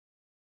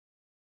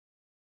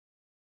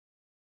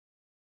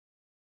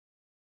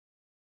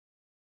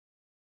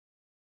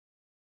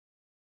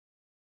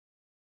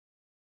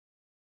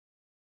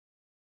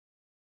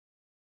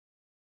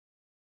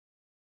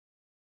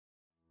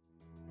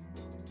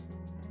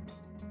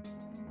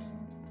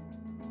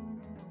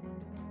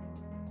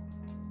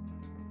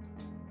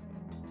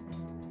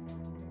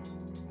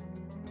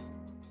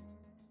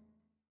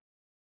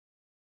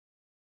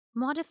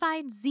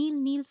Modified Ziehl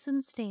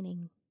Nelson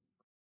staining.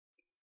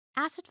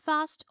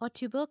 Acid-fast or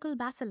tubercle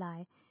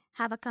bacilli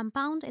have a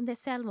compound in their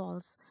cell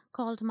walls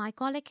called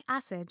mycolic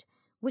acid,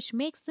 which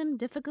makes them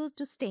difficult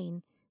to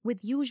stain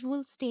with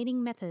usual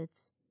staining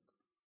methods.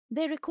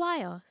 They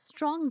require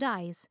strong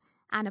dyes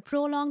and a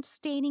prolonged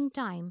staining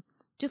time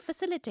to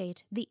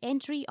facilitate the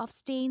entry of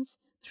stains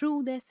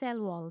through their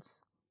cell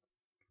walls.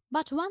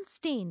 But once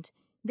stained,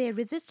 they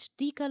resist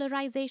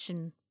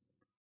decolorization.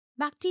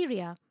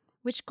 Bacteria,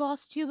 which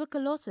cause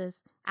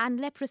tuberculosis and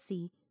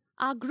leprosy,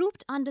 are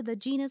grouped under the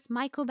genus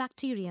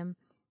Mycobacterium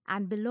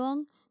and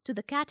belong to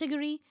the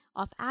category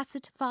of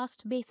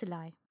acid-fast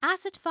bacilli.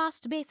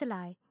 Acid-fast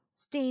bacilli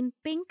stain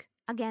pink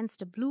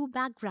against a blue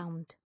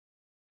background.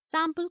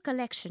 Sample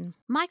collection.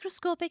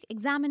 Microscopic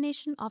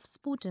examination of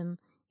sputum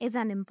is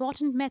an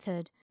important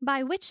method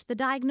by which the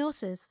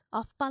diagnosis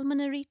of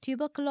pulmonary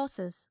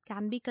tuberculosis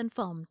can be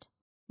confirmed.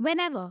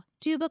 Whenever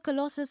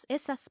tuberculosis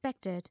is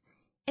suspected,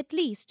 at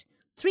least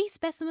 3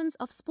 specimens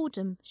of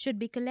sputum should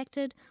be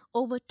collected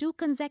over 2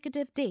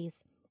 consecutive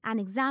days and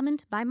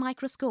examined by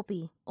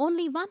microscopy.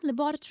 Only 1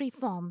 laboratory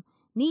form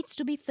needs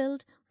to be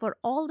filled for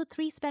all the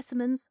 3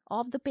 specimens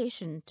of the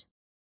patient.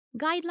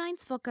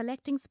 Guidelines for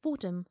collecting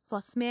sputum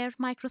for smear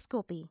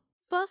microscopy.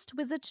 First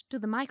visit to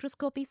the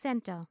microscopy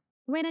center.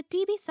 When a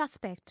TB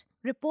suspect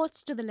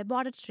reports to the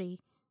laboratory,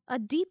 a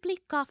deeply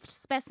cuffed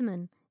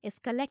specimen is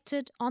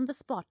collected on the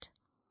spot.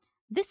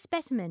 This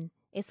specimen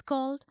is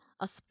called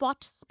a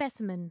spot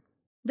specimen.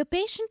 The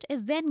patient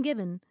is then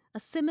given a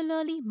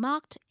similarly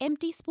marked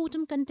empty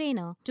sputum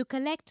container to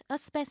collect a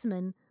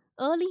specimen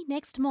early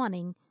next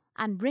morning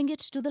and bring it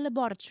to the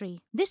laboratory.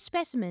 This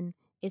specimen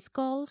is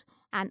called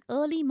an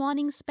early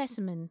morning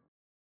specimen.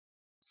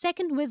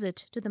 Second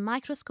visit to the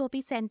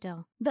microscopy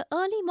center. The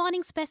early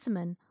morning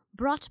specimen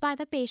brought by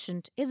the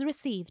patient is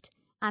received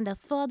and a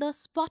further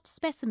spot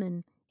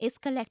specimen is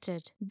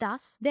collected.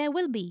 Thus, there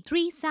will be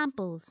 3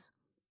 samples: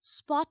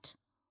 spot,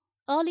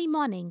 early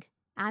morning,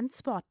 and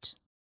spot.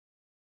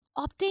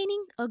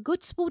 Obtaining a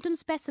good sputum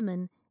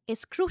specimen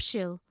is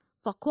crucial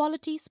for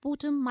quality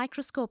sputum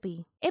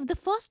microscopy. If the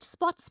first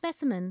spot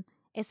specimen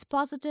is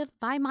positive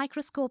by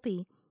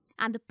microscopy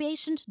and the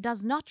patient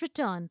does not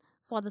return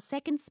for the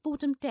second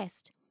sputum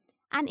test,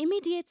 an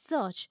immediate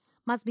search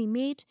must be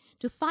made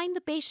to find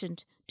the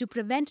patient to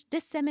prevent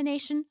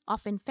dissemination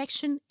of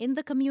infection in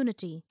the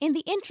community. In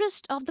the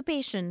interest of the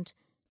patient,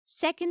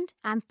 second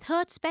and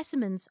third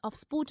specimens of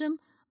sputum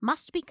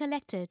must be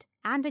collected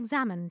and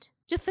examined.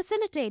 To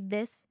facilitate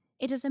this,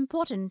 it is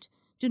important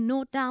to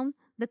note down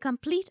the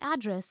complete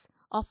address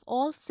of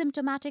all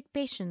symptomatic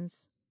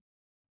patients.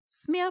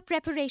 Smear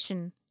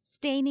preparation,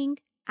 staining,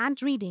 and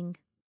reading.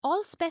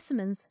 All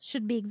specimens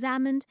should be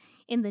examined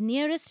in the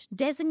nearest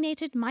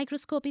designated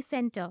microscopy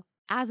center,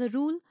 as a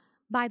rule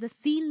by the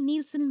Ziehl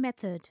Nelson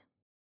method.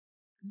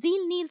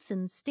 Ziehl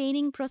Nelson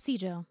staining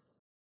procedure.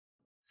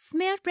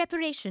 Smear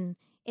preparation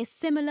is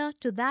similar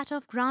to that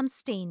of Gram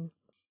stain.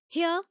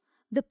 Here,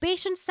 the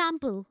patient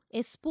sample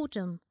is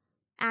sputum,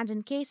 and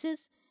in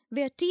cases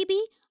where TB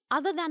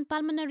other than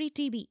pulmonary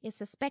TB is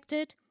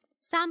suspected,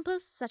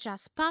 samples such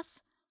as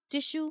pus,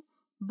 tissue,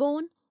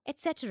 bone,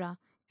 etc.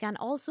 can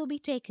also be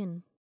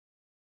taken.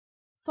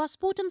 For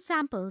sputum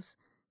samples,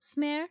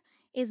 smear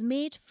is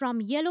made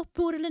from yellow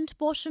purulent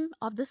portion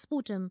of the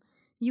sputum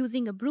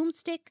using a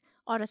broomstick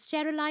or a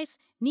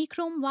sterilized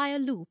nichrome wire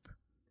loop.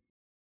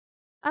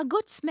 A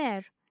good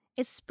smear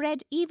is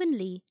spread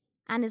evenly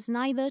and is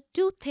neither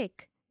too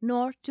thick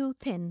nor too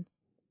thin.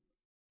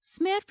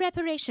 Smear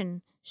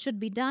preparation should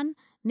be done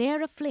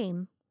near a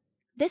flame.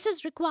 This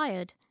is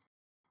required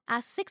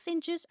as 6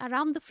 inches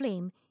around the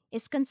flame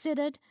is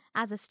considered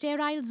as a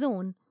sterile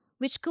zone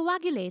which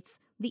coagulates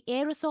the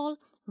aerosol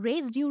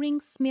raised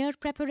during smear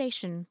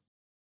preparation.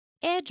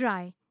 Air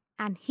dry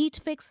and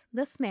heat fix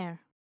the smear.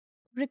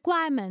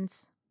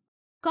 Requirements: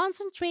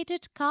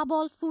 concentrated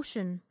carbol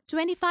fusion,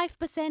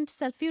 25%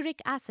 sulfuric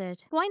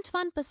acid,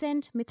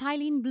 0.1%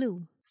 methylene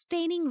blue,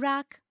 staining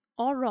rack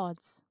or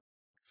rods.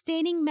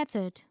 Staining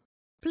method: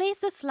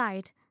 place the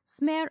slide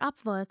smear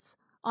upwards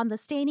on the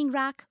staining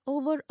rack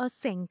over a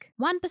sink.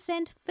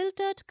 1%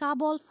 filtered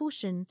carbol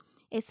fusion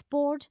is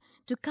poured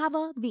to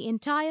cover the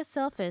entire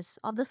surface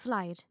of the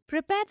slide.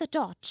 Prepare the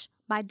torch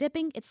by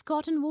dipping its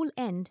cotton wool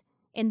end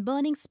in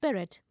burning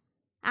spirit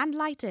and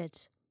light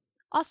it,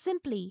 or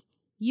simply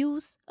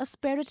use a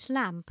spirit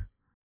lamp.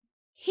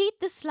 Heat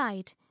the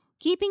slide,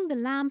 keeping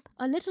the lamp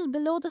a little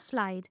below the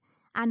slide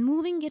and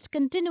moving it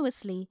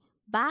continuously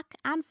back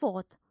and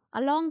forth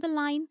along the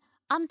line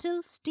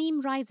until steam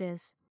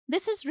rises.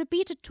 This is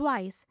repeated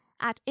twice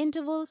at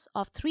intervals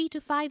of 3 to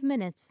 5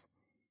 minutes.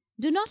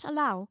 Do not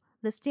allow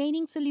the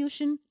staining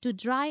solution to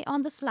dry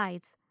on the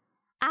slides.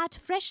 Add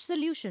fresh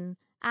solution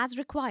as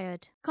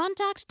required.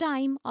 Contact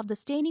time of the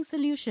staining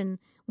solution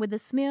with the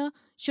smear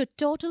should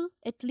total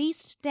at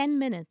least 10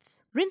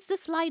 minutes. Rinse the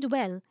slide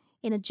well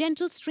in a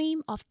gentle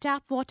stream of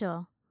tap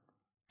water.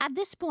 At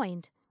this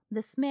point,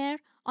 the smear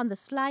on the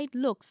slide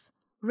looks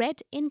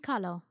red in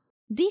color.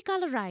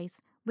 Decolorize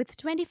with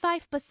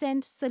 25%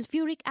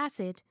 sulfuric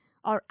acid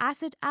or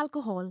acid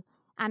alcohol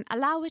and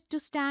allow it to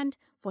stand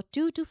for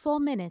 2 to 4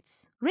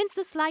 minutes. Rinse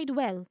the slide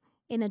well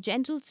in a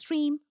gentle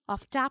stream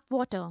of tap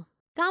water.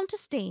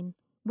 Counterstain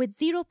with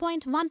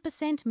 0.1%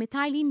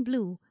 methylene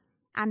blue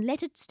and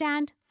let it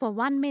stand for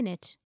 1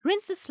 minute.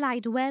 Rinse the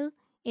slide well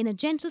in a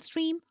gentle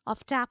stream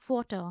of tap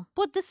water.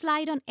 Put the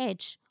slide on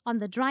edge on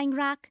the drying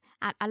rack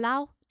and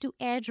allow to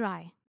air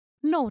dry.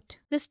 Note: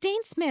 the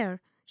stain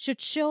smear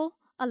should show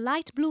a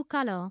light blue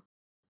color.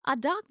 A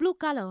dark blue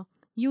color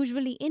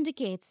usually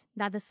indicates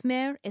that the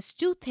smear is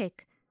too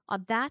thick or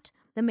that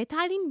the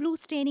methylene blue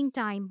staining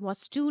time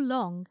was too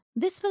long.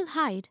 This will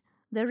hide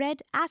the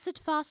red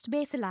acid-fast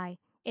bacilli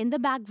in the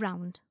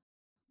background.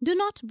 Do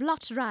not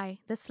blot dry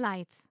the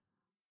slides.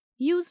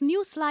 Use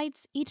new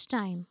slides each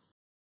time.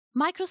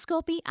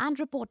 Microscopy and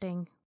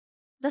reporting.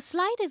 The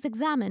slide is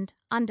examined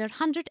under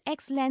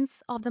 100x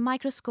lens of the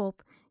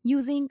microscope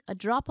using a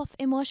drop of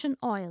immersion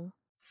oil.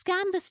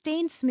 Scan the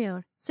stained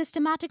smear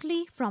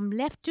systematically from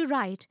left to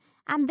right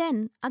and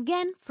then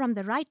again from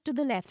the right to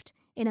the left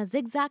in a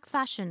zigzag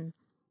fashion.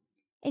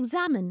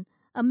 Examine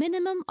a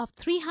minimum of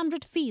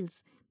 300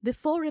 fields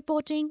before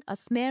reporting a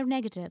smear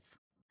negative.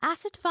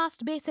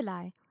 Acid-fast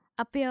bacilli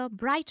appear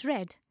bright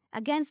red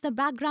against the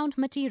background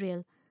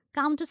material,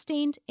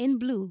 counterstained in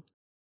blue.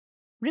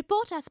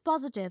 Report as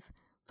positive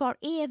for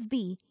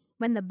AFB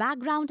when the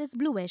background is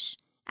bluish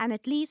and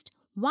at least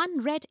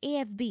one red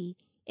AFB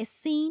is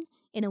seen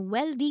in a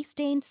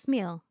well-destained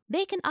smear.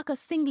 They can occur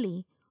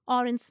singly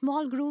or in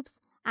small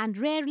groups and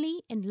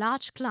rarely in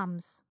large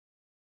clumps.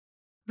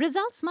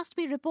 Results must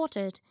be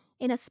reported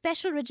in a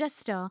special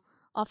register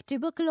of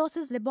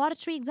tuberculosis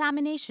laboratory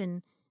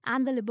examination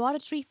and the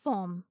laboratory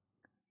form.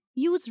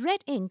 Use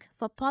red ink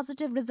for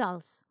positive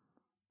results.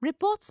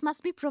 Reports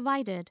must be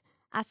provided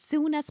as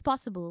soon as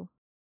possible.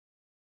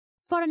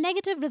 For a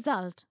negative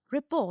result,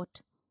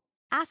 report: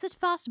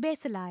 acid-fast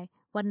bacilli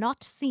were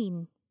not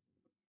seen.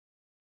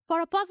 For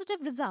a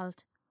positive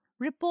result,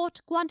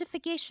 report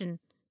quantification,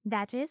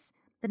 that is,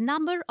 the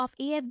number of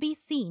AFB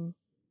seen.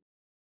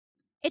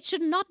 It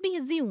should not be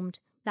assumed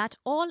that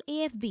all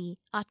AFB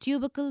are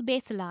tubercle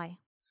bacilli.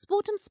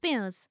 Sputum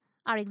smears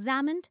are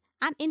examined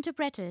and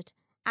interpreted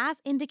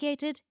as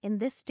indicated in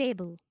this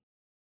table.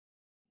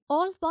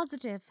 All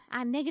positive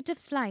and negative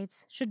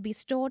slides should be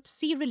stored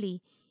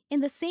serially in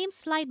the same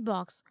slide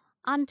box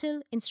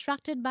until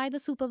instructed by the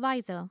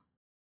supervisor.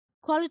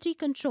 Quality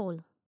control.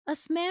 A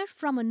smear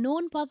from a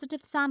known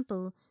positive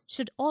sample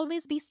should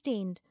always be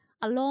stained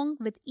along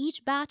with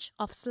each batch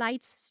of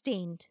slides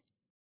stained.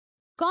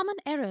 Common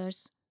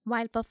errors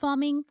while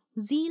performing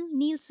Ziehl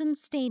Nelson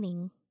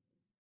staining: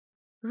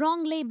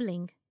 wrong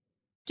labeling,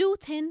 too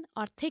thin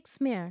or thick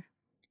smear,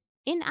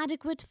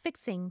 inadequate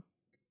fixing,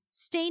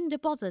 stain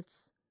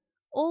deposits,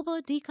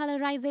 over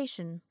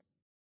decolorization.